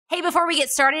Hey, before we get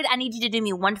started, I need you to do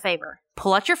me one favor.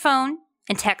 Pull out your phone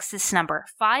and text this number,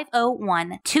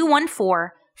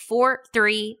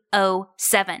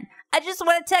 501-214-4307. I just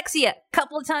want to text you a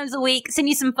couple of times a week, send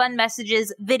you some fun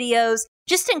messages, videos,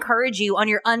 just to encourage you on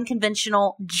your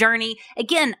unconventional journey.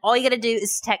 Again, all you got to do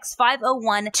is text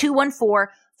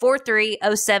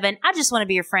 501-214-4307. I just want to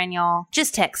be your friend, y'all.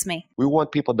 Just text me. We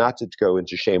want people not to go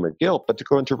into shame or guilt, but to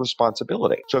go into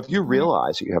responsibility. So if you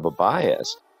realize that you have a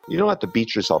bias, you don't have to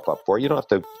beat yourself up for it. You don't have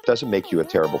to, it doesn't make you a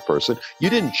terrible person. You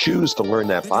didn't choose to learn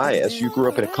that bias. You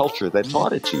grew up in a culture that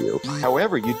taught it to you.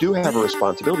 However, you do have a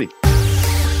responsibility. I've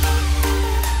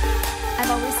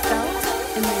always felt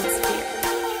immense fear.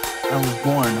 I was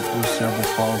born with cerebral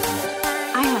palsy.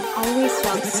 I have always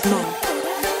felt small.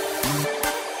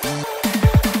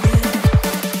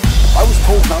 I was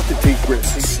told not to take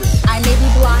risks. I may be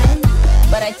blind,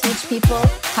 but I teach people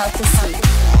how to see.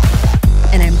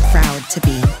 And I'm proud to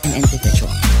be an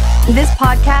individual. This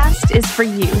podcast is for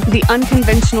you, the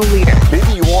unconventional leader.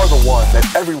 Maybe you are the one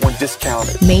that everyone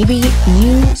discounted. Maybe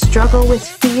you struggle with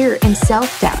fear and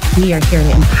self-doubt. We are here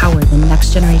to empower the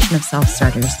next generation of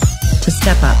self-starters to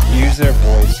step up, Use their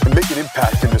voice. And make an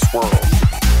impact in this world.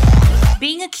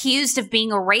 Being accused of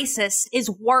being a racist is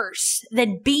worse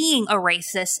than being a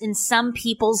racist in some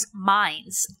people's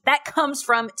minds. That comes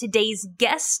from today's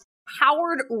guest,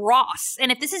 Howard Ross.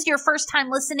 And if this is your first time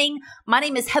listening, my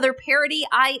name is Heather Parody.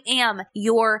 I am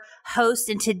your host.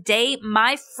 And today,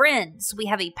 my friends, we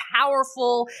have a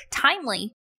powerful,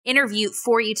 timely interview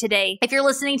for you today. If you're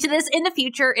listening to this in the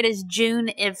future, it is June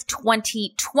of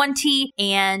 2020,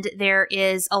 and there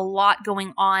is a lot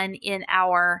going on in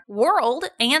our world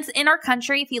and in our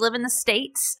country. If you live in the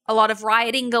States, a lot of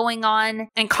rioting going on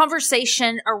and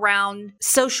conversation around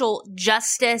social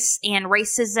justice and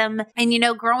racism. And, you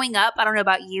know, growing up, I don't know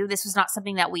about you, this was not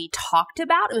something that we talked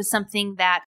about. It was something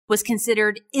that was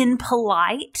considered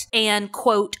impolite and,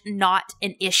 quote, not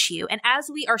an issue. And as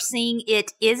we are seeing,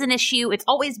 it is an issue. It's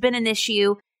always been an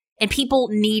issue, and people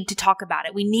need to talk about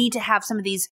it. We need to have some of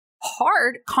these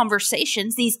hard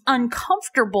conversations, these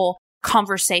uncomfortable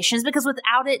conversations, because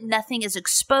without it, nothing is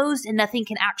exposed and nothing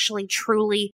can actually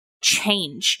truly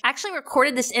change. I actually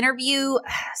recorded this interview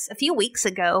a few weeks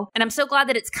ago, and I'm so glad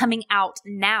that it's coming out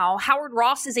now. Howard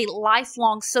Ross is a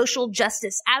lifelong social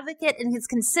justice advocate and is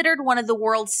considered one of the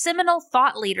world's seminal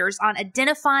thought leaders on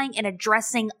identifying and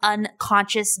addressing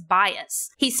unconscious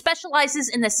bias. He specializes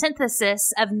in the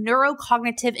synthesis of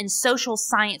neurocognitive and social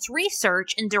science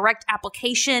research and direct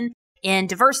application in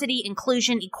diversity,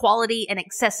 inclusion, equality, and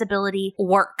accessibility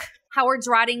work. Howard's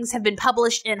writings have been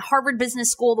published in Harvard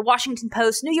Business School, The Washington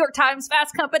Post, New York Times,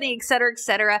 Fast Company, et cetera, et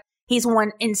cetera. He's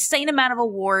won insane amount of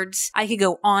awards. I could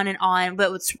go on and on,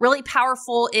 but what's really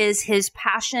powerful is his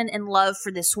passion and love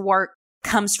for this work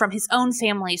comes from his own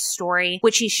family's story,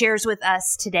 which he shares with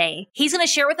us today. He's going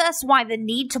to share with us why the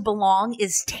need to belong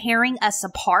is tearing us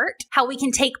apart, how we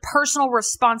can take personal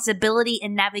responsibility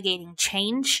in navigating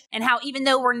change, and how even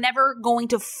though we're never going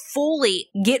to fully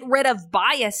get rid of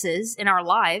biases in our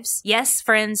lives, yes,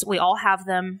 friends, we all have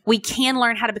them, we can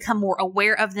learn how to become more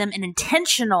aware of them and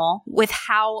intentional with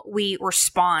how we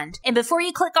respond. And before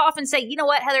you click off and say, you know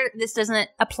what, Heather, this doesn't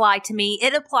apply to me,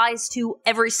 it applies to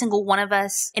every single one of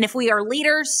us. And if we are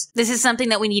leaders, this is something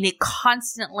that we need to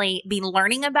constantly be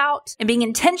learning about and being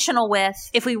intentional with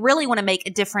if we really want to make a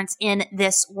difference in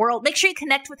this world. Make sure you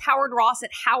connect with Howard Ross at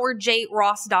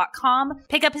howardjross.com.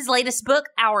 Pick up his latest book,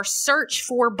 Our Search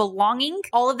for Belonging.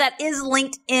 All of that is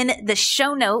linked in the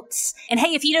show notes. And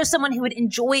hey, if you know someone who would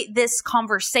enjoy this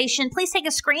conversation, please take a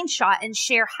screenshot and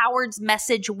share Howard's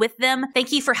message with them.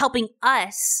 Thank you for helping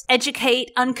us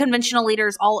educate unconventional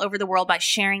leaders all over the world by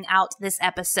sharing out this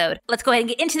episode. Let's go ahead and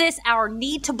get into this. Our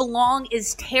need to belong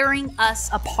is tearing us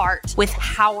apart with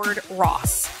Howard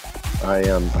Ross.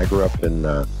 I grew up in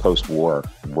post-war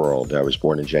world. I was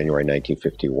born in January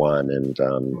 1951, and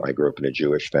I grew up in a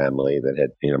Jewish family that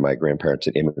had, my grandparents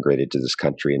had immigrated to this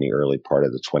country in the early part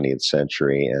of the 20th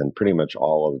century, and pretty much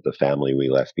all of the family we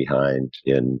left behind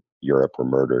in Europe were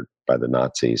murdered by the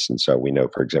Nazis. And so we know,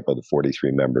 for example, the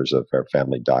 43 members of our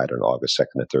family died on August 2nd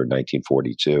and 3rd,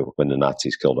 1942, when the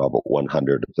Nazis killed all but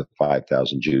 100 of the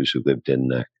 5,000 Jews who lived in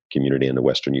the community in the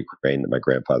Western Ukraine that my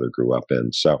grandfather grew up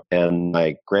in. So, and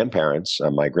my grandparents,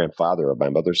 my grandfather on my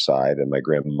mother's side and my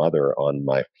grandmother on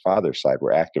my father's side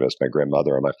were activists. My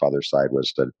grandmother on my father's side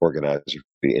was the organizer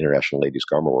the International Ladies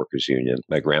Garment Workers Union.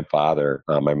 My grandfather,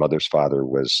 my mother's father,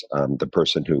 was the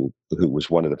person who was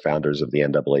one of the founders of the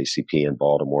NAACP in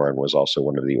Baltimore and was also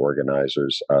one of the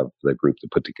organizers of the group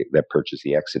that purchased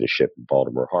the Exodus ship in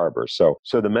Baltimore Harbor. So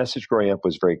the message growing up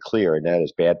was very clear, and that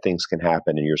is bad things can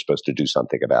happen and you're supposed to do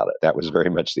something about it. That was very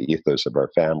much the ethos of our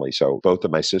family. So both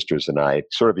of my sisters and I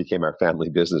sort of became our family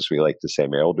business, we like to say.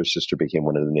 My older sister became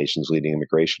one of the nation's leading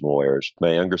immigration lawyers.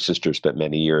 My younger sister spent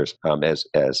many years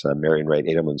as Marian Wright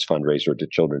Edelman's fundraiser to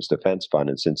Children's Defense Fund,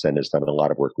 and since then has done a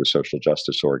lot of work with social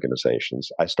justice organizations.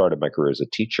 I started my career as a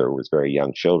teacher with very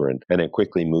young children, and then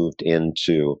quickly moved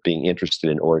into being interested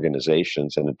in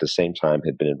organizations, and at the same time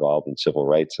had been involved in civil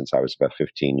rights since I was about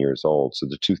 15 years old. So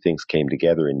the two things came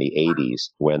together in the 80s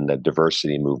when the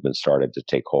diversity movement started to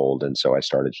take hold, and so I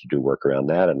started to do work around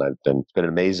that, and it's been an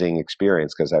amazing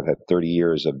experience because I've had 30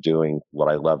 years of doing what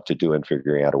I love to do and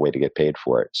figuring out a way to get paid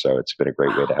for it. So it's been a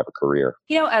great way to have a career.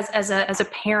 As a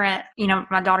parent,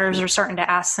 my daughters are starting to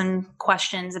ask some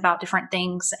questions about different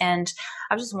things. And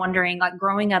I was just wondering, like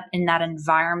growing up in that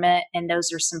environment, and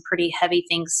those are some pretty heavy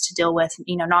things to deal with,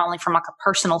 not only from like a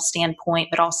personal standpoint,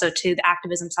 but also to the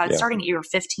activism side, starting at you were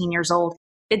 15 years old.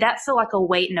 Did that feel like a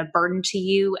weight and a burden to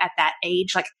you at that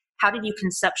age? Like, how did you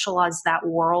conceptualize that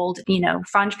world?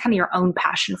 Find kind of your own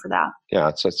passion for that. Yeah,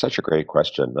 it's such a great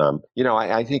question.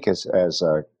 I think as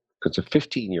a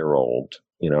 15-year-old,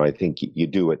 I think you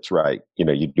do what's right.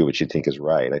 You do what you think is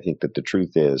right. I think that the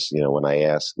truth is,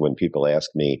 when people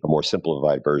ask me a more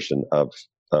simplified version of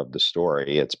the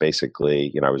story, it's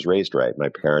basically, I was raised right. My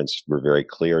parents were very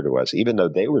clear to us, even though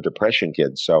they were depression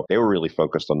kids. So they were really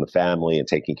focused on the family and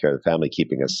taking care of the family,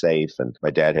 keeping us safe. And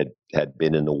my dad had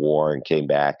been in the war and came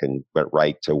back and went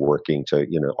right to working to,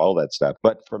 all that stuff.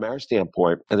 But from our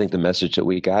standpoint, I think the message that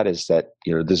we got is that,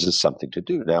 this is something to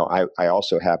do. Now, I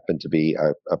also happen to be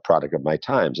a product of my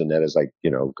times. And that is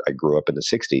I grew up in the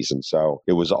 60s. And so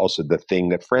it was also the thing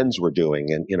that friends were doing.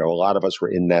 And, a lot of us were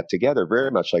in that together,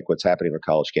 very much like what's happening on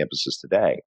college campuses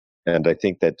today. And I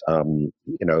think that,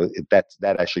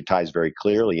 that actually ties very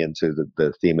clearly into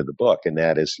the theme of the book. And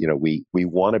that is, we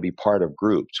want to be part of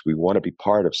groups. We want to be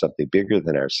part of something bigger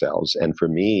than ourselves. And for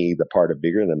me, the part of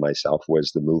bigger than myself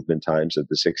was the movement times of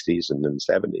the 60s and then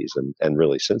the 70s and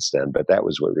really since then. But that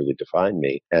was what really defined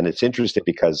me. And it's interesting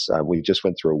because we just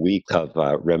went through a week of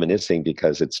reminiscing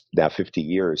because it's now 50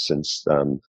 years since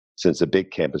the big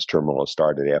campus turmoil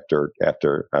started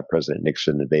after President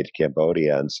Nixon invaded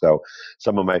Cambodia. And so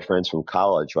some of my friends from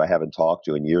college who I haven't talked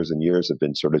to in years and years have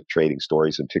been sort of trading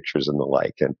stories and pictures and the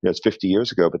like. And it's 50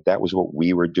 years ago, but that was what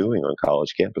we were doing on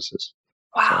college campuses.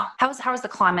 Wow. How is the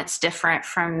climates different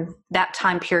from that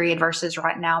time period versus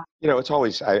right now? It's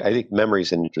always, I think memory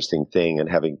is an interesting thing. And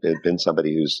having been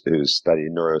somebody who's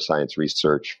studied neuroscience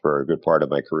research for a good part of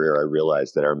my career, I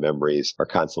realized that our memories are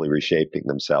constantly reshaping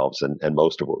themselves. And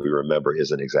most of what we remember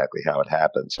isn't exactly how it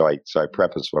happened. So I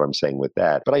preface what I'm saying with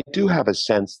that. But I do have a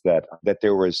sense that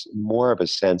there was more of a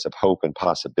sense of hope and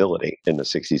possibility in the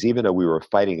 60s, even though we were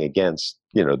fighting against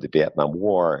the Vietnam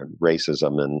War and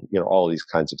racism and, all these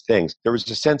kinds of things. There was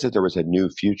a sense that there was a new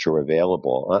future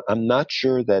available. I'm not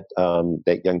sure that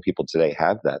that young people today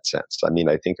have that sense. I mean,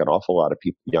 I think an awful lot of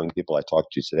young people I talk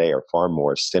to today are far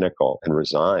more cynical and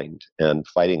resigned and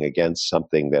fighting against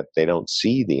something that they don't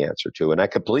see the answer to. And I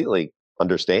completely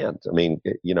understand. I mean,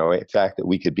 the fact that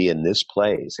we could be in this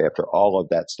place after all of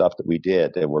that stuff that we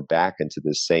did, and we're back into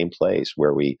this same place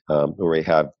where we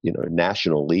have,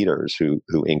 national leaders who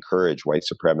encourage white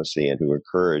supremacy and who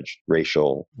encourage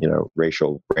racial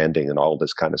branding and all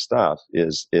this kind of stuff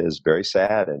is very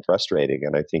sad and frustrating.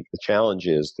 And I think the challenge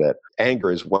is that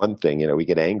anger is one thing, we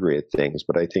get angry at things,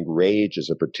 but I think rage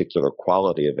is a particular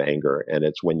quality of anger. And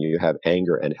it's when you have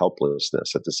anger and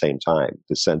helplessness at the same time,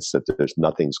 the sense that there's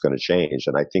nothing's going to change.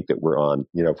 And I think that we're on,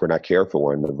 if we're not careful,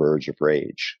 we're on the verge of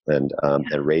rage. And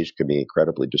rage can be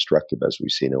incredibly destructive, as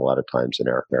we've seen a lot of times in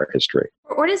our history.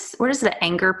 Where does the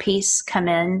anger piece come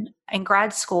in? In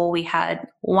grad school, we had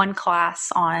one class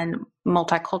on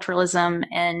multiculturalism.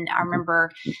 And I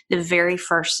remember the very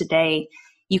first day,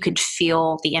 you could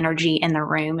feel the energy in the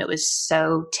room. It was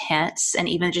so tense. And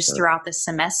even just throughout the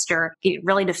semester, get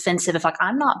really defensive of like,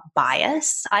 I'm not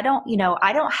biased. I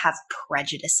don't have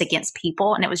prejudice against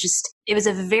people. And it was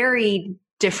a very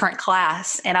different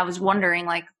class. And I was wondering,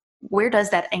 like, where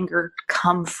does that anger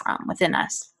come from within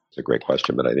us? It's a great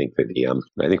question, but I think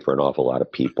for an awful lot of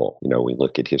people, we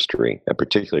look at history, and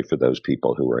particularly for those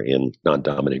people who are in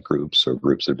non-dominant groups or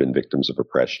groups that have been victims of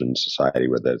oppression in society,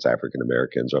 whether it's African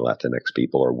Americans or Latinx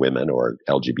people or women or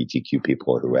LGBTQ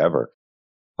people or whoever.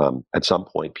 At some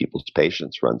point, people's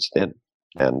patience runs thin,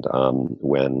 and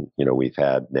when we've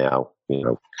had now,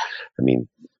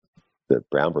 the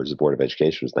Brown versus Board of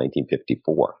Education was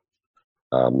 1954.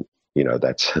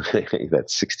 That's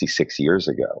that's 66 years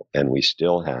ago, and we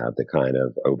still have the kind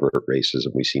of overt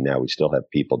racism we see now. We still have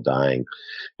people dying.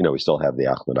 We still have the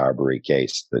Ahmaud Arbery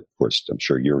case that, of course, I'm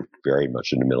sure you're very much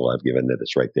in the middle of, given that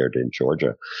it's right there in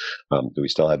Georgia. We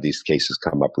still have these cases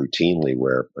come up routinely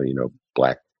where,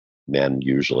 Black men,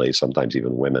 usually, sometimes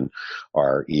even women,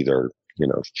 are either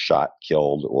shot,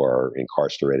 killed, or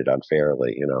incarcerated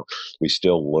unfairly. We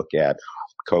still look at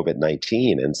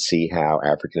COVID-19 and see how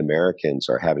African Americans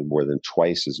are having more than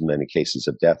twice as many cases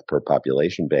of death per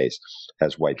population base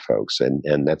as white folks.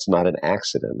 And that's not an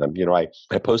accident.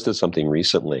 I posted something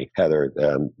recently, Heather,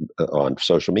 on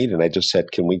social media, and I just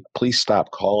said, can we please stop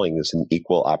calling this an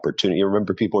equal opportunity? You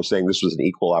remember people were saying this was an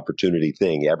equal opportunity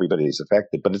thing. Everybody's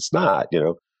affected, but it's not,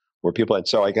 where people had.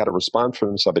 So I got a response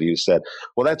from somebody who said,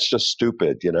 well, that's just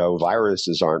stupid.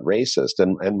 Viruses aren't racist.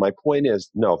 And my point is,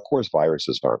 no, of course,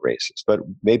 viruses aren't racist. But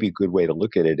maybe a good way to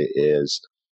look at it is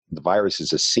the virus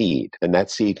is a seed, and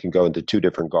that seed can go into two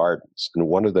different gardens. And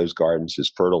one of those gardens is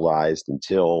fertilized and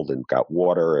tilled and got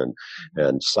water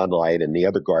and sunlight. And the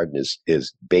other garden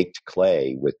is baked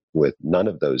clay with none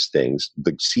of those things.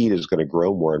 The seed is going to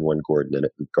grow more in one garden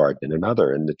than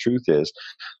another. And the truth is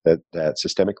that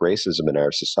systemic racism in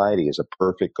our society is a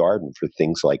perfect garden for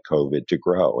things like COVID to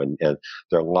grow. And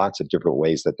there are lots of different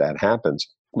ways that happens.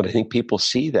 But I think people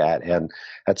see that, and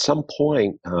at some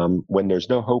point, when there's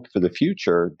no hope for the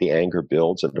future, the anger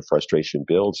builds and the frustration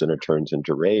builds, and it turns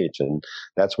into rage, and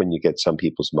that's when you get some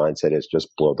people's mindset is just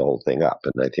blow the whole thing up.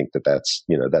 And I think that's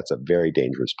a very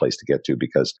dangerous place to get to,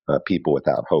 because people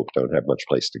without hope don't have much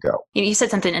place to go. You said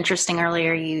something interesting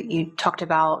earlier. You talked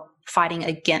about fighting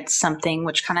against something,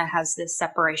 which kind of has this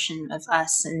separation of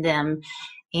us and them.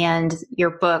 And your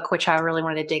book, which I really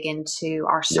wanted to dig into,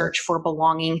 Our Search for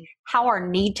Belonging, how our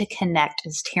need to connect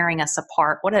is tearing us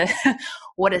apart. What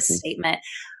a statement.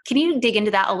 Can you dig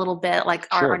into that a little bit? Like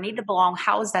Sure. our need to belong,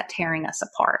 how is that tearing us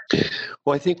apart?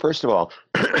 Well, I think, first of all,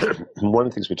 one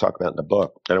of the things we talk about in the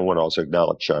book, and I want to also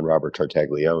acknowledge Sean Robert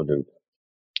Tartaglione, who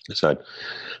is a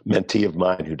mentee of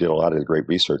mine who did a lot of the great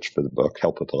research for the book,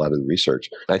 helped with a lot of the research.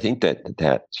 I think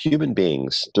that human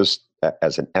beings, just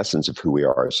as an essence of who we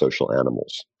are social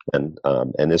animals. And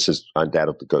this is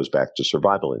undoubtedly goes back to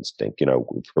survival instinct.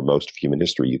 For most of human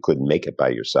history, you couldn't make it by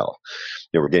yourself.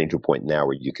 We're getting to a point now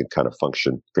where you can kind of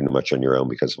function pretty much on your own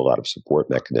because of a lot of support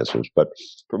mechanisms. But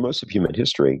for most of human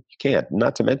history, you can't.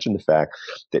 Not to mention the fact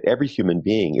that every human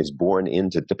being is born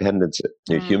into dependency.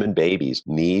 Human babies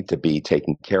need to be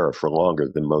taken care of for longer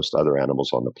than most other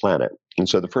animals on the planet. And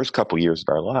so the first couple of years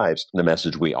of our lives, the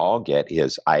message we all get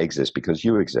is, I exist because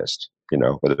you exist.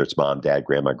 Whether it's mom, dad,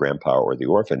 grandma, grandpa, or the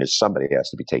orphan, is somebody has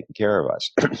to be taking care of us.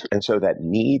 And so that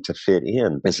need to fit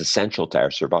in is essential to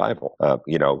our survival.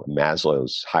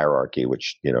 Maslow's hierarchy,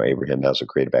 which, Abraham Maslow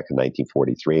created back in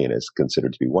 1943 and is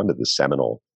considered to be one of the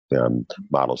seminal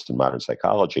models in modern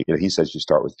psychology. He says you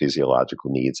start with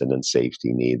physiological needs, and then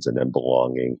safety needs, and then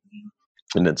belonging,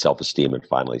 and then self-esteem, and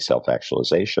finally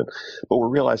self-actualization. But we're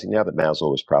realizing now that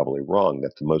Maslow was probably wrong,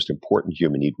 that the most important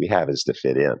human need we have is to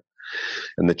fit in.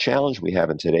 And the challenge we have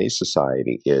in today's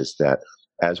society is that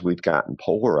as we've gotten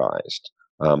polarized,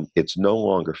 it's no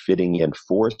longer fitting in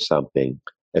for something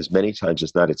as many times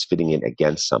as not, it's fitting in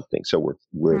against something. So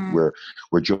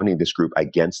we're joining this group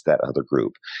against that other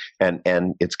group, and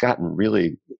it's gotten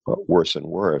really worse and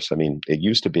worse. I mean, it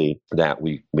used to be that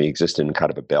we existed in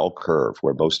kind of a bell curve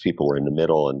where most people were in the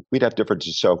middle, and we'd have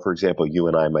differences. So, for example, you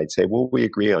and I might say, well, we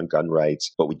agree on gun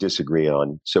rights, but we disagree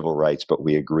on civil rights, but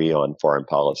we agree on foreign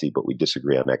policy, but we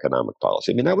disagree on economic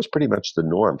policy. I mean, that was pretty much the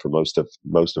norm for most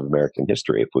of American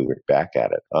history if we look back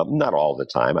at it. Not all the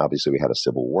time. Obviously, we had a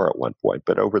civil war at one point,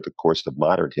 but over the course of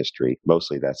modern history,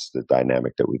 mostly that's the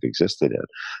dynamic that we've existed in.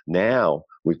 Now,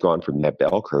 we've gone from that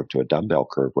bell curve to a dumbbell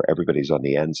curve where everybody's on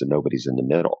the ends and nobody's in the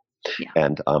middle. Yeah.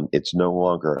 And it's no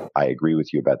longer, I agree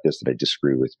with you about this and I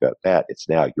disagree with you about that. It's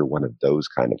now you're one of those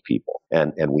kind of people.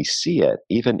 And we see it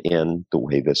even in the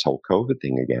way this whole COVID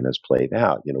thing again has played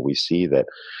out. You know, we see that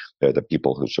they're the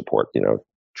people who support,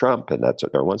 Trump, and that's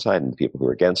on one side, and the people who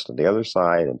are against on the other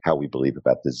side, and how we believe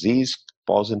about disease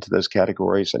falls into those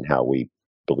categories, and how we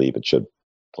believe it should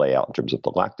play out in terms of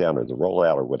the lockdown or the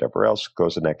rollout or whatever else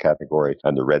goes in that category.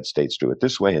 And the red states do it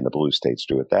this way and the blue states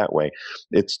do it that way.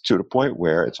 It's to the point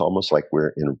where it's almost like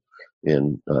we're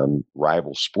in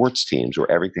rival sports teams where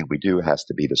everything we do has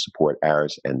to be to support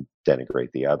ours and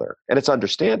denigrate the other. And it's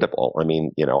understandable. I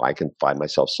mean, I can find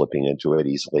myself slipping into it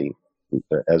easily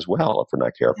as well if we're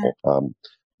not careful.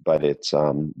 But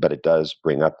it does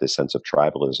bring up this sense of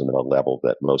tribalism at a level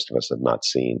that most of us have not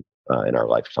seen in our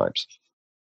lifetimes.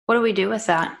 What do we do with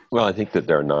that? Well, I think that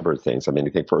there are a number of things. I mean, I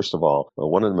think first of all,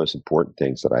 one of the most important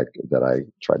things that I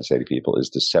try to say to people is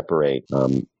to separate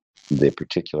the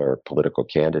particular political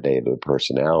candidate or the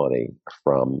personality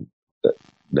from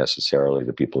necessarily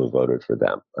the people who voted for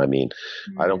them. I mean,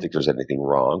 I don't think there's anything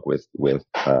wrong with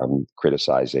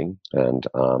criticizing and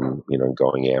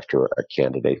going after a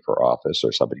candidate for office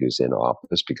or somebody who's in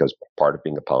office, because part of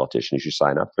being a politician is you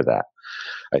sign up for that.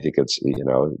 I think it's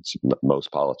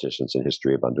most politicians in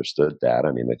history have understood that.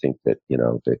 I mean, I think that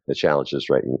the challenge is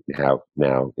right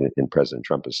now in President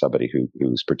Trump is somebody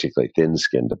who's particularly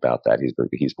thin-skinned about that.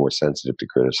 He's more sensitive to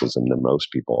criticism than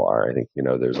most people are. I think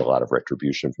there's a lot of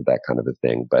retribution for that kind of a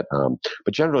thing. But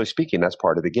generally speaking, that's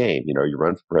part of the game. You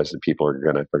run for president, people are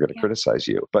going to criticize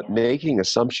you. But making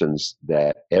assumptions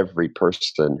that every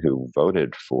person who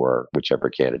voted for whichever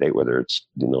candidate, whether it's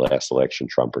in the last election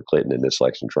Trump or Clinton, in this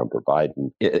election Trump or Biden,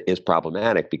 is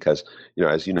problematic because,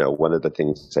 as you know, one of the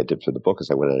things I did for the book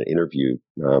is I went and interviewed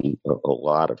a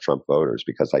lot of Trump voters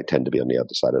because I tend to be on the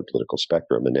other side of the political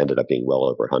spectrum, and ended up being well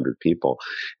over 100 people.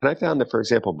 And I found that, for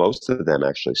example, most of them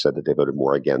actually said that they voted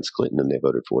more against Clinton than they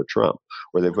voted for Trump,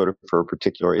 or they voted for a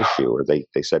particular issue, or they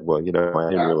said, well, I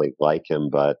didn't really like him,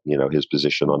 but, his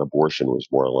position on abortion was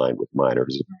more aligned with mine, or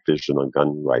his position on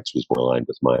gun rights was more aligned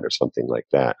with mine, or something like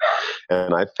that.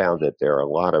 And I found that there are a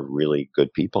lot of really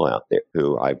good people out there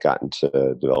who I've gotten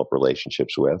to develop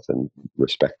relationships with and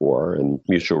respect for, and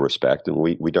mutual respect. And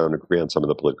we don't agree on some of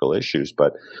the political issues,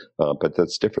 but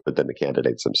that's different than the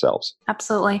candidates themselves.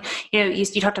 Absolutely.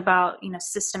 You talked about,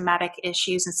 systematic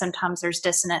issues, and sometimes there's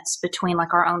dissonance between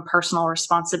like our own personal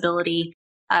responsibility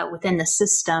within the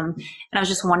system. And I was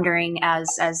just wondering,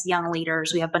 as young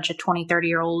leaders, we have a bunch of 20,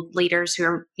 30-year-old leaders who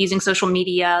are using social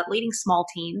media, leading small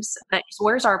teams, but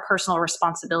where's our personal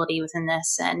responsibility within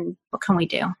this, and what can we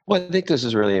do? Well, I think this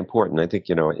is really important. I think,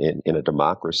 in a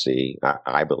democracy,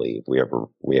 I believe we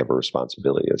have a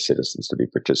responsibility as citizens to be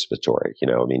participatory.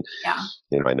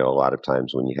 I know a lot of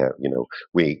times when you have,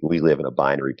 we live in a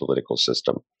binary political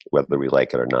system, whether we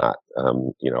like it or not.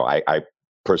 I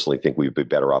personally think we'd be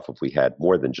better off if we had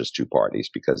more than just two parties,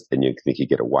 because then you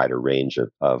get a wider range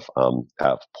of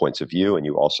points of view, and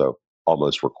you also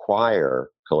almost require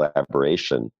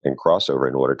collaboration and crossover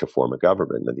in order to form a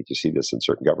government. I think you see this in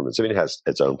certain governments. I mean, it has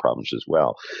its own problems as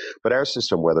well. But our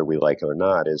system, whether we like it or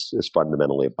not, is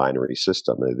fundamentally a binary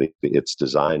system. It's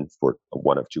designed for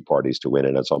one of two parties to win,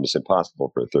 and it's almost impossible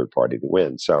for a third party to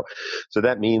win. So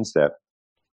that means that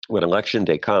when election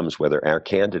day comes, whether our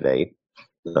candidate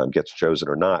gets chosen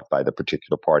or not by the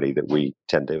particular party that we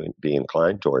tend to be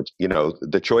inclined towards,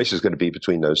 the choice is going to be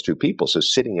between those two people. So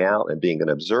sitting out and being an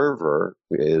observer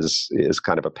is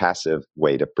kind of a passive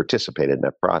way to participate in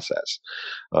that process.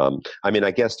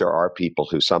 I guess there are people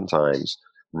who sometimes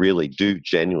really do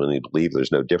genuinely believe there's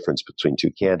no difference between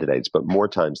two candidates. But more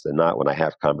times than not, when I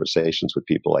have conversations with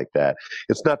people like that,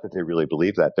 it's not that they really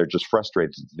believe that. They're just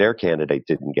frustrated that their candidate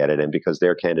didn't get it. And because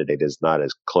their candidate is not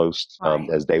as close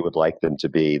as they would like them to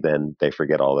be, then they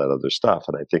forget all that other stuff.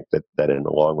 And I think that in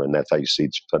the long run, that's how you see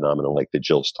phenomena like the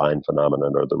Jill Stein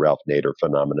phenomenon or the Ralph Nader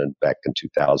phenomenon back in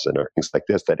 2000 or things like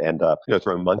this that end up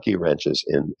throwing monkey wrenches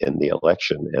in the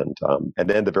election. And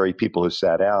then the very people who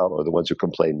sat out are the ones who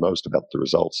complain most about the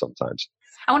results sometimes.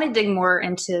 I want to dig more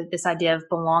into this idea of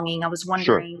belonging. I was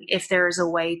wondering if there's a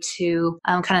way to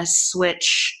kind of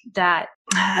switch that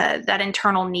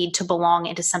internal need to belong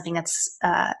into something that's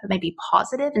maybe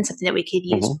positive and something that we could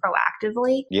use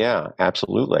proactively. Yeah,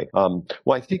 absolutely. Well,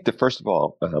 I think that first of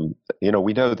all,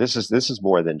 we know this is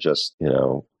more than just,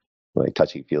 like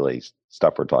touchy-feely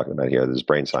stuff we're talking about here. There's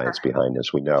brain science behind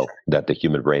this. We know that the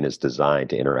human brain is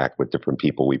designed to interact with different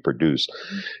people. We produce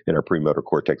in our premotor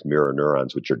cortex mirror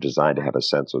neurons, which are designed to have a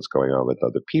sense of what's going on with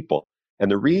other people.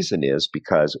 And the reason is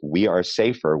because we are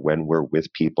safer when we're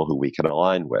with people who we can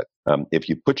align with. If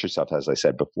you put yourself, as I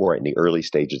said before, in the early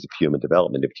stages of human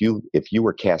development, if you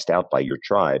were cast out by your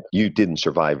tribe, you didn't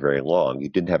survive very long. You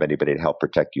didn't have anybody to help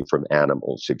protect you from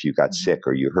animals. If you got sick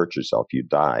or you hurt yourself, you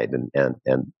died,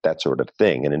 and that sort of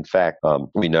thing. And in fact,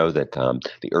 we know that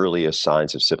the earliest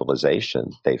signs of civilization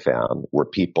they found were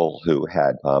people who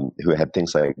had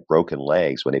things like broken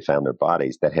legs when they found their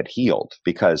bodies that had healed.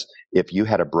 Because if you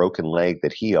had a broken leg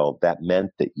that healed, that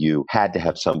meant that you had to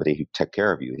have somebody who took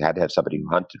care of you. You had to have somebody who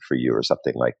hunted for you or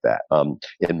something like that.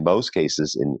 In most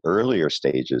cases, in earlier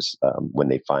stages, when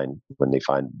they find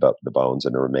the bones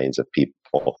and the remains of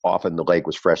people, often the leg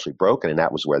was freshly broken, and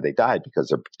that was where they died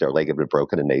because their leg had been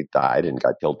broken and they died and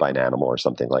got killed by an animal or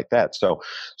something like that. So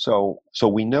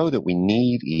we know that we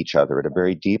need each other at a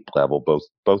very deep level,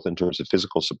 both in terms of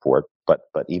physical support, but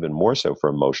even more so for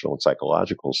emotional and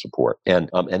psychological support. And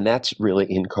that's really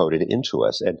encoded into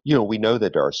us. And, we know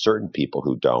that there are certain people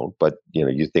who don't, but,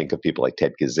 you think of people like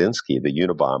Ted Kaczynski, the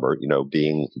Unabomber,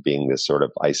 being this sort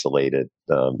of isolated,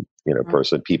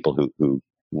 person, people who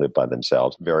live by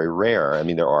themselves. Very rare. I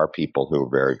mean, there are people who are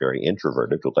very, very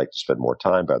introverted who like to spend more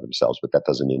time by themselves, but that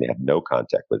doesn't mean they have no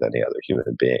contact with any other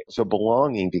human being. So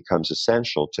belonging becomes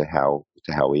essential to how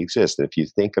we exist. And if you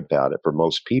think about it, for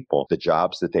most people, the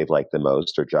jobs that they've liked the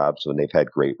most are jobs when they've had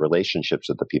great relationships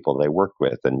with the people they work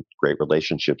with and great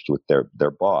relationships with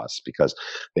their boss because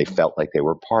they felt like they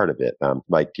were part of it.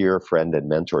 My dear friend and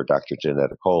mentor, Dr.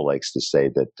 Janetta Cole, likes to say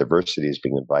that diversity is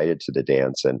being invited to the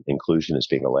dance and inclusion is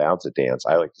being allowed to dance.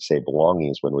 I like to say belonging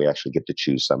is when we actually get to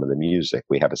choose some of the music.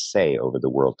 We have a say over the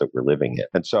world that we're living in.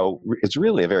 And so it's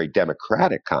really a very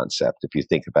democratic concept if you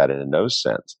think about it in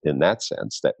that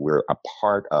sense, that we're a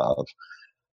part of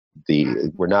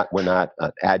we're not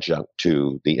an adjunct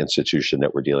to the institution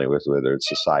that we're dealing with, whether it's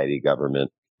society,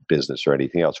 government, business, or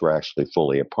anything else. We're actually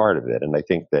fully a part of it. And I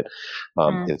think that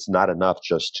it's not enough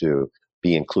just to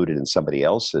be included in somebody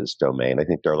else's domain. I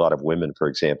think there are a lot of women, for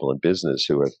example, in business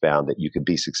who have found that you can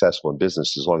be successful in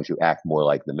business as long as you act more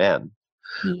like the men.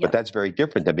 Yep. But that's very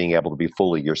different than being able to be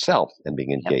fully yourself and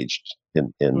being engaged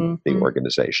in the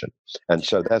organization. And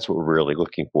so that's what we're really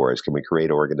looking for is, can we create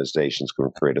organizations, can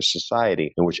we create a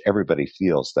society in which everybody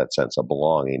feels that sense of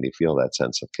belonging, they feel that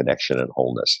sense of connection and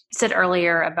wholeness. You said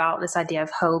earlier about this idea of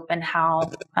hope and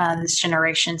how this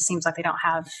generation seems like they don't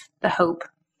have the hope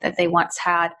that they once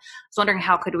had. I was wondering,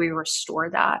 how could we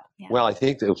restore that? Yeah. Well, I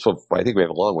think we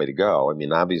have a long way to go. I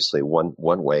mean, obviously, one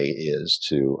way is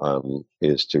to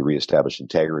reestablish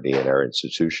integrity in our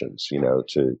institutions.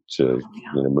 To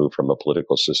move from a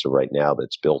political system right now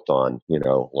that's built on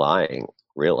lying.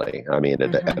 Really, I mean,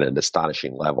 at an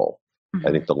astonishing level. Mm-hmm.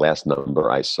 I think the last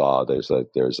number I saw, there's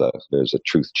a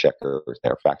truth checker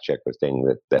or fact checker thing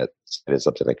that is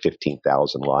something like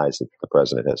 15,000 lies that the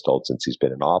president has told since he's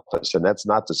been in office. And that's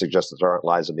not to suggest that there aren't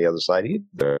lies on the other side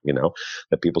either,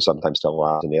 that people sometimes tell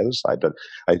lies on the other side. But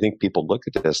I think people look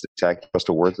at this, they can't trust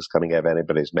a word that's coming out of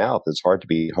anybody's mouth. It's hard to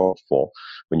be hopeful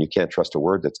when you can't trust a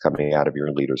word that's coming out of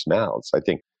your leaders' mouths. I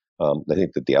think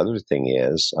that the other thing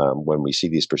is when we see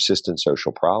these persistent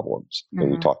social problems, and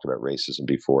we talked about racism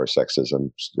before, sexism,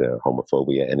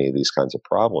 homophobia, any of these kinds of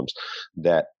problems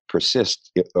that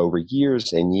persist over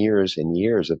years and years and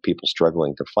years of people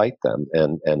struggling to fight them,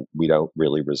 and we don't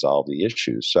really resolve the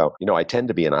issues. So, I tend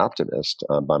to be an optimist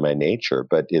by my nature,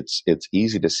 but it's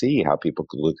easy to see how people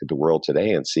could look at the world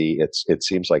today and see it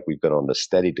seems like we've been on a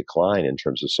steady decline in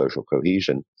terms of social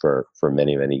cohesion for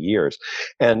many, many years.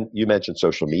 And you mentioned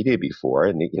social media before,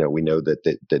 and we know that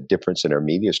the difference in our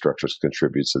media structures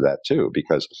contributes to that too.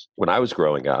 Because when I was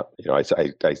growing up, I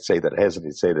say that, I hesitate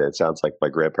to say that, it sounds like my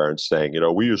grandparents saying,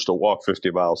 we used to walk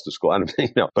 50 miles to school.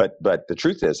 But the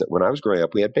truth is that when I was growing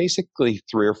up, we had basically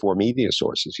 3 or 4 media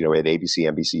sources. We had ABC,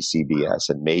 NBC, CBS,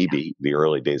 and maybe the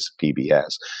early days of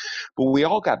PBS. But we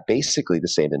all got basically the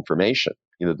same information.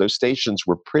 Those stations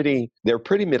were pretty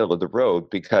middle of the road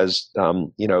because,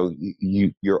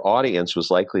 your audience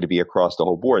was likely to be across the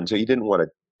whole board. And so you didn't want to,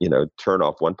 turn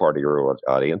off one part of your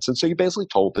audience. And so you basically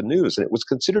told the news, and it was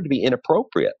considered to be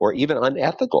inappropriate or even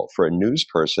unethical for a news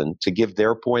person to give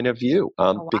their point of view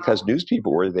because news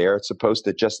people were there supposed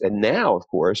to and now, of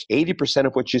course, 80%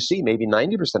 of what you see, maybe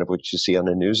 90% of what you see on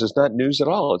the news is not news at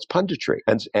all. It's punditry.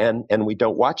 And we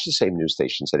don't watch the same news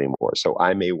stations anymore. So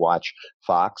I may watch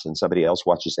Fox and somebody else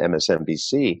watches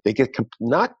MSNBC. They get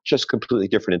not just completely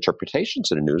different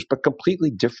interpretations of the news, but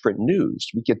completely different news.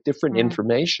 We get different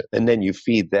information. And then you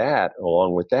feed that,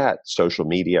 along with that, social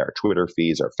media, our Twitter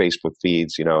feeds, our Facebook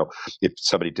feeds, if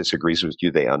somebody disagrees with you,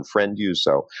 they unfriend you.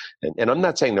 So, and I'm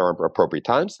not saying there aren't appropriate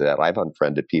times to that. I've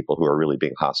unfriended people who are really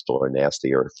being hostile or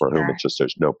nasty or for whom it's just,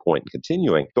 there's no point in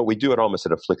continuing. But we do it almost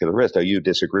at a flick of the wrist. Oh, you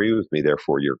disagree with me,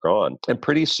 therefore you're gone. And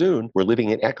pretty soon we're living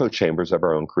in echo chambers of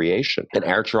our own creation. And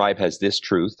our tribe has this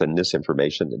truth and this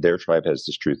information, and their tribe has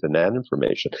this truth and that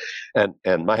information.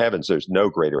 And my heavens, there's no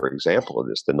greater example of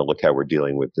this than to look how we're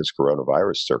dealing with this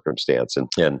coronavirus circumstance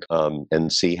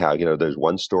and see how, there's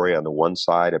one story on the one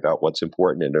side about what's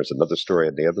important, and there's another story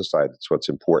on the other side that's what's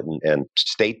important. And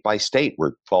state by state,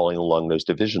 we're falling along those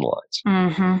division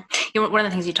lines. Mm-hmm. One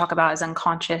of the things you talk about is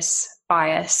unconscious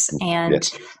bias.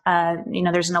 And,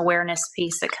 there's an awareness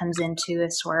piece that comes into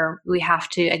this where we have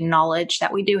to acknowledge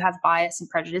that we do have bias and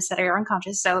prejudice that are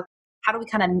unconscious. So how do we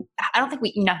kind of, I don't think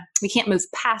we can't move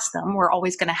past them. We're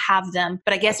always going to have them,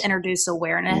 but I guess introduce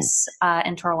awareness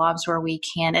into our lives where we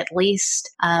can at least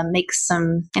make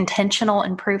some intentional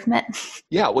improvement.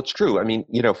 Yeah, well, it's true. I mean,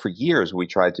 for years we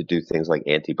tried to do things like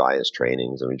anti-bias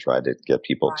trainings, and we tried to get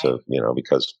people to,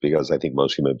 because I think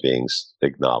most human beings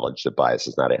acknowledge that bias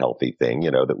is not a healthy thing,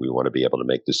 that we want to be able to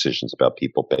make decisions about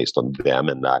people based on them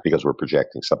and not because we're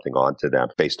projecting something onto them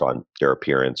based on their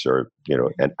appearance or,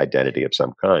 an identity of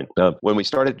some kind. When we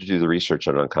started to do the research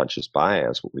on unconscious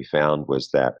bias, what we found was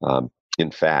that in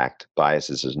fact, bias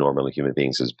is as normal in human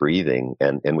beings as breathing,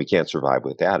 and we can't survive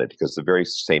without it because the very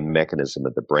same mechanism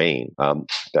of the brain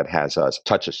that has us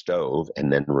touch a stove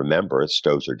and then remember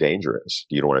stoves are dangerous.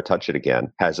 You don't want to touch it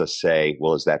again, has us say,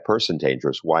 well, is that person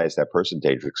dangerous? Why is that person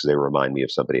dangerous? Because they remind me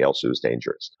of somebody else who is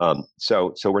dangerous.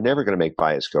 So we're never going to make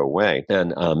bias go away.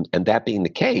 And that being the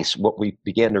case, what we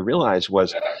began to realize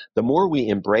was the more we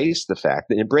embrace the fact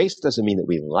that embrace doesn't mean that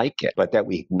we like it, but that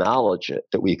we acknowledge it,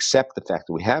 that we accept the fact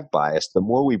that we have bias, the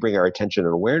more we bring our attention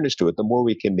and awareness to it, the more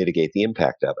we can mitigate the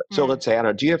impact of it. So let's say, I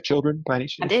don't know, do you have children by any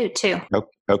chance? I do too.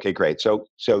 Okay, great. So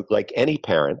like any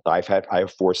parent, I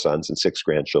have 4 sons and 6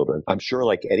 grandchildren. I'm sure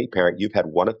like any parent, you've had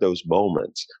one of those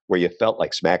moments where you felt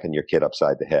like smacking your kid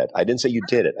upside the head. I didn't say you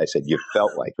did it. I said you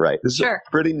felt like, right? This is a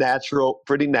pretty natural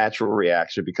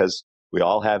reaction because we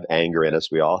all have anger in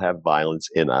us. We all have violence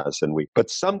in us. But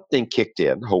something kicked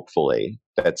in, hopefully,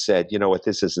 that said, you know what,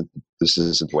 this isn't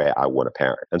the way I want to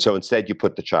parent. And so instead you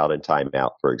put the child in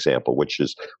timeout, for example, which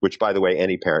by the way,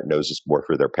 any parent knows is more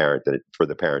for the parent than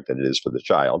it is for the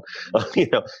child.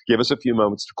 Give us a few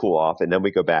moments to cool off. And then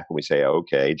we go back and we say,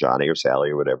 okay, Johnny or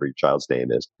Sally or whatever your child's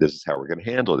name is, this is how we're going to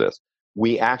handle this.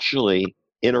 We actually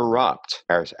interrupt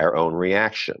our own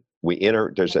reaction.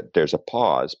 There's a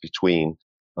pause between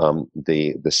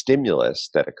the stimulus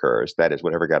that occurs, that is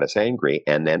whatever got us angry,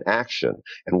 and then action.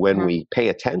 And when we pay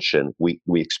attention, we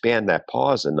expand that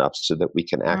pause enough so that we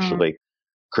can actually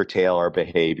curtail our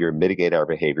behavior, mitigate our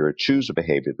behavior, or choose a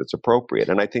behavior that's appropriate.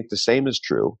 And I think the same is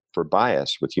true for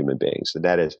bias with human beings. And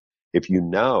that is, if you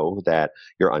know that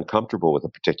you're uncomfortable with a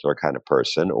particular kind of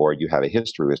person, or you have a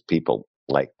history with people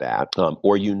like that,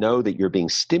 or you know that you're being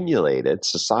stimulated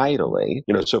societally,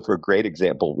 so for a great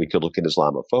example, we could look at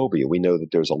Islamophobia. We know that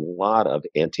there's a lot of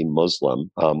anti-Muslim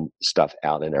stuff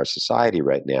out in our society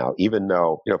right now, even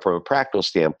though, from a practical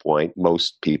standpoint,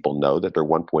 most people know that there are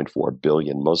 1.4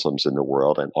 billion Muslims in the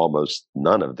world, and almost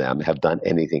none of them have done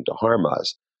anything to harm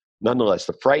us. Nonetheless,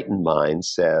 the frightened mind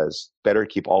says, better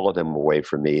keep all of them away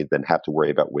from me than have to worry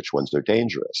about which ones are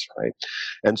dangerous, right?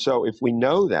 And so if we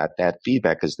know that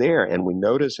feedback is there, and we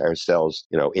notice ourselves,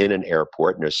 in an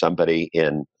airport, and there's somebody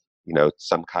in,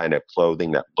 some kind of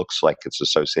clothing that looks like it's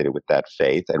associated with that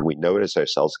faith, and we notice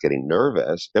ourselves getting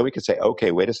nervous, then we can say,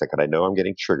 okay, wait a second, I know I'm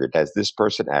getting triggered. Has this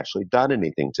person actually done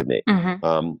anything to me?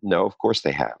 No, of course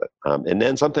they haven't. And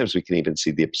then sometimes we can even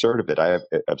see the absurdity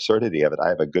of it. I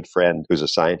have a good friend who's a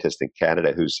scientist in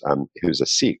Canada who's a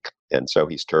Sikh. And so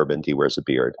he's turbaned, he wears a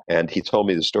beard. And he told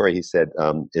me the story. He said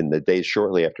in the days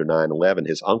shortly after 9/11,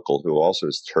 his uncle, who also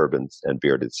is turbaned and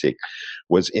bearded Sikh,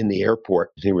 was in the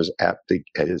airport. He was at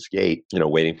his gate,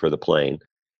 waiting for the plane.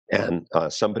 And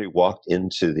somebody walked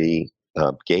into the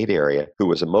gate area who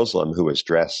was a Muslim who was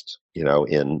dressed,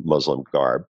 in Muslim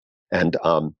garb. And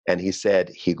he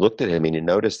said he looked at him and he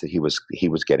noticed that he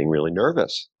was getting really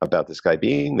nervous about this guy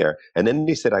being there. And then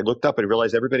he said, I looked up and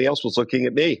realized everybody else was looking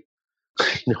at me.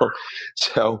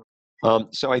 So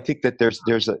I think that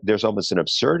there's almost an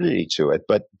absurdity to it.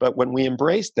 But when we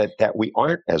embrace that we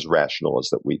aren't as rational as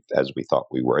we thought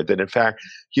we were, that in fact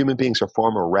human beings are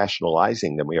far more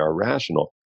rationalizing than we are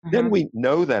rational, then we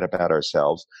know that about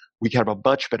ourselves. We can have a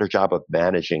much better job of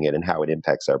managing it and how it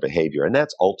impacts our behavior. And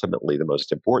that's ultimately the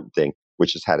most important thing,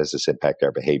 which is how does this impact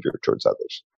our behavior towards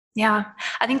others? Yeah,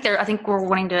 I think we're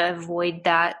wanting to avoid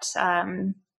that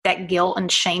guilt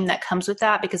and shame that comes with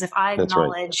that, because if I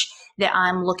acknowledge that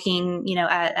I'm looking,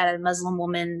 at a Muslim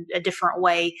woman a different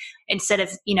way, instead of,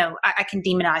 I can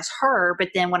demonize her, but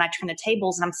then when I turn the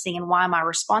tables and I'm seeing why am I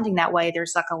responding that way,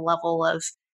 there's like a level of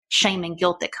shame and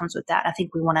guilt that comes with that. I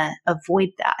think we want to avoid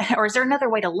that. Or is there another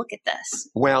way to look at this?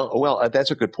 Well, that's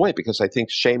a good point, because I think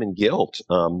shame and guilt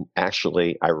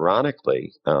actually,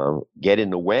 ironically, get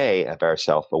in the way of our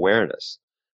self-awareness.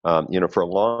 For a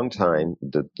long time,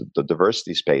 the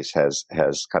diversity space has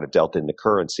kind of dealt in the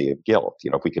currency of guilt.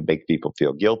 If we could make people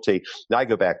feel guilty. Now I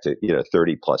go back to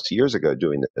 30 plus years ago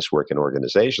doing this work in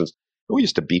organizations. We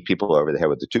used to beat people over the head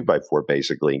with the 2x4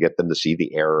 basically and get them to see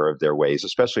the error of their ways,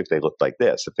 especially if they looked like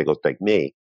this, if they looked like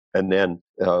me. And then,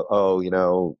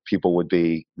 people would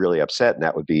be really upset, and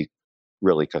that would be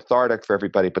really cathartic for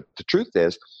everybody. But the truth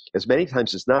is, as many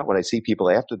times as not, when I see people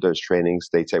after those trainings,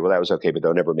 they say, well, that was okay, but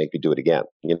don't ever make me do it again,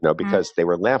 because they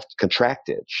were left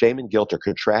contracted. Shame and guilt are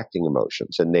contracting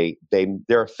emotions, and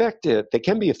they're effective. They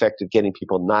can be effective getting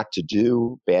people not to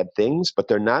do bad things, but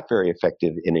they're not very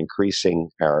effective in increasing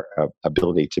our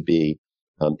ability to be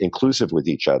inclusive with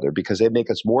each other, because they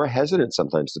make us more hesitant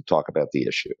sometimes to talk about the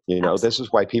issue. This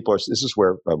is why this is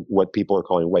where what people are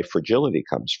calling white fragility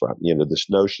comes from. This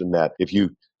notion that if you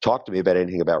talk to me about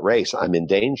anything about race, I'm in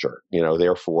danger.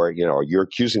 Therefore, you're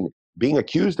being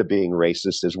accused of being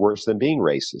racist is worse than being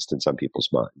racist in some people's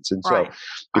minds. And so,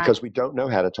 because we don't know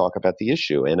how to talk about the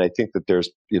issue. And I think that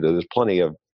there's plenty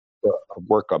of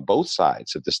work on both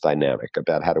sides of this dynamic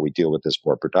about how do we deal with this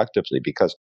more productively,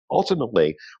 because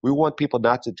ultimately, we want people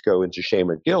not to go into shame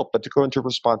or guilt, but to go into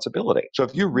responsibility. So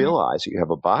if you realize that you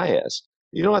have a bias,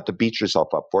 you don't have to beat yourself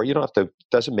up for it. It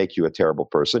doesn't make you a terrible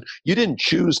person. You didn't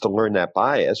choose to learn that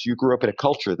bias. You grew up in a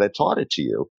culture that taught it to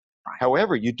you.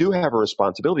 However, you do have a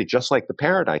responsibility, just like the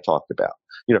parent I talked about.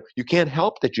 You can't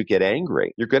help that you get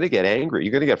angry. You're going to get angry.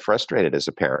 You're going to get frustrated as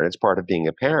a parent. It's part of being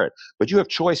a parent. But you have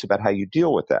choice about how you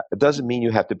deal with that. It doesn't mean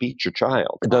you have to beat your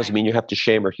child. It doesn't mean you have to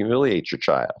shame or humiliate your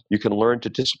child. You can learn to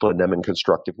discipline them in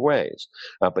constructive ways.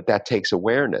 But that takes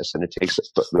awareness, and it takes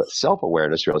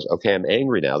self-awareness. You realize, okay, I'm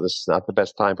angry now. This is not the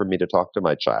best time for me to talk to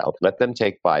my child. Let them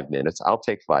take 5 minutes. I'll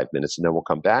take 5 minutes, and then we'll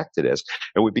come back to this.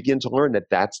 And we begin to learn that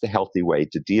that's the healthy way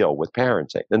to deal with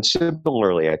parenting. And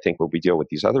similarly, I think when we deal with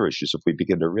these other issues, if we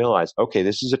begin to realize, okay,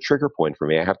 this is a trigger point for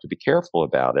me, I have to be careful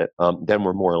about it, then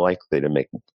we're more likely to make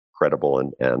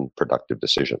credible and productive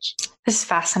decisions. This is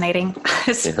fascinating.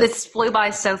 This flew by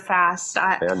so fast.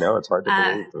 I know, it's hard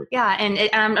to believe. Yeah, and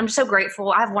I'm so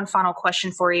grateful. I have one final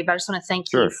question for you, but I just want to thank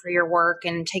you for your work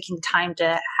and taking time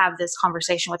to have this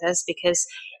conversation with us, because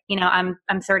I'm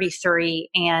 33,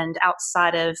 and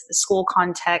outside of the school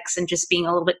context and just being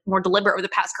a little bit more deliberate over the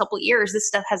past couple of years, this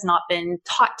stuff has not been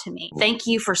taught to me. Thank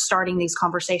you for starting these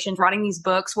conversations, writing these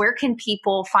books. Where can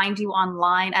people find you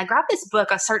online? I grabbed this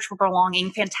book, A Search for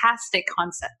Belonging. Fantastic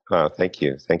concept. Thank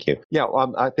you. Yeah,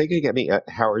 I think you can get me at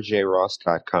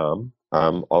howardjross.com.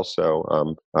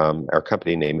 Also, our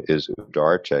company name is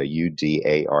Udarta,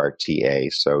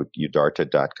 Udarta. So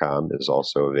udarta.com is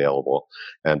also available.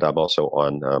 And I'm also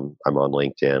I'm on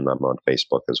LinkedIn. I'm on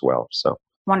Facebook as well. So.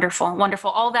 Wonderful.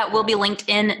 All that will be linked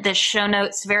in the show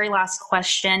notes. Very last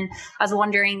question. I was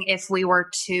wondering if we were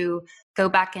to go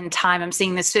back in time. I'm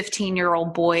seeing this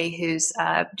 15-year-old boy who's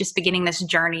just beginning this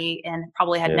journey and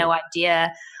probably had no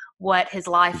idea what his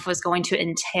life was going to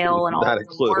entail and all the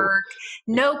work.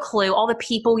 No clue. All the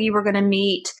people you were going to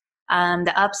meet,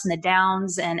 the ups and the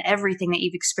downs and everything that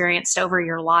you've experienced over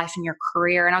your life and your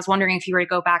career. And I was wondering if you were to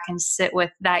go back and sit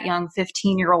with that young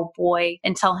 15-year-old boy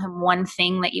and tell him one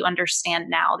thing that you understand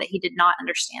now that he did not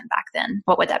understand back then,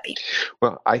 what would that be?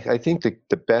 Well, I think the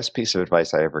best piece of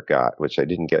advice I ever got, which I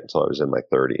didn't get until I was in my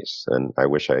 30s, and I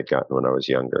wish I had gotten when I was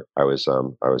younger. I was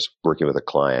working with a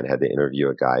client, had to interview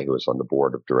a guy who was on the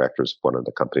board of directors of one of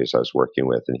the companies I was working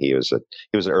with, and he was an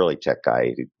early tech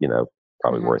guy,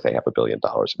 probably worth $500 million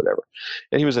or whatever.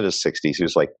 And he was in his 60s. He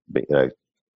was like,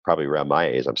 probably around my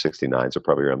age. I'm 69, so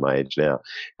probably around my age now.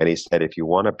 And he said, if you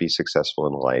want to be successful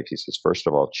in life, he says, first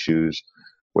of all, choose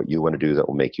what you want to do that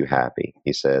will make you happy.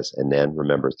 He says, and then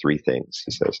remember 3 things.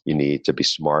 He says, you need to be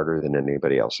smarter than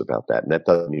anybody else about that. And that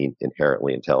doesn't mean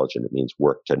inherently intelligent. It means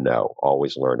work to know,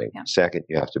 always learning. Yeah. Second,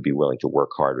 you have to be willing to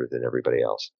work harder than everybody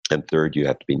else. And third, you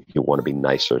want to be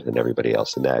nicer than everybody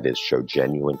else. And that is show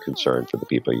genuine concern for the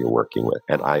people you're working with.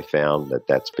 And I found that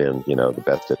that's been, the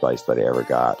best advice that I ever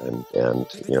got. And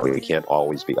we can't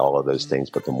always be all of those things,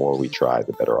 but the more we try,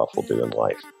 the better off we'll do in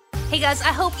life. Hey guys, I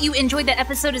hope you enjoyed that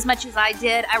episode as much as I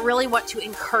did. I really want to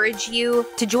encourage you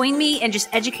to join me in just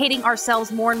educating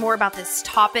ourselves more and more about this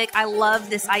topic. I love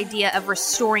this idea of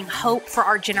restoring hope for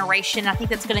our generation. I think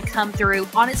that's going to come through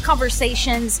honest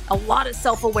conversations, a lot of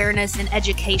self-awareness and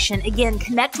education. Again,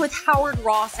 connect with Howard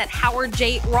Ross at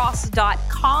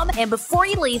howardjross.com. And before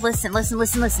you leave, listen.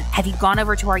 Have you gone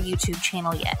over to our YouTube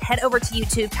channel yet? Head over to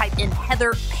YouTube, type in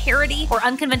Heather Parody or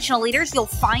Unconventional Leaders. You'll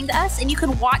find us and you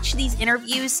can watch these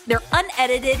interviews. They're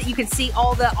unedited. You can see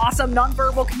all the awesome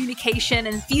nonverbal communication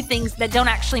and a few things that don't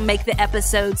actually make the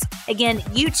episodes. Again,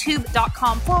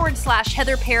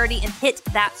 youtube.com/Heather Parody and hit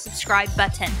that subscribe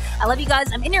button. I love you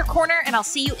guys. I'm in your corner and I'll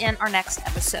see you in our next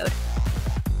episode.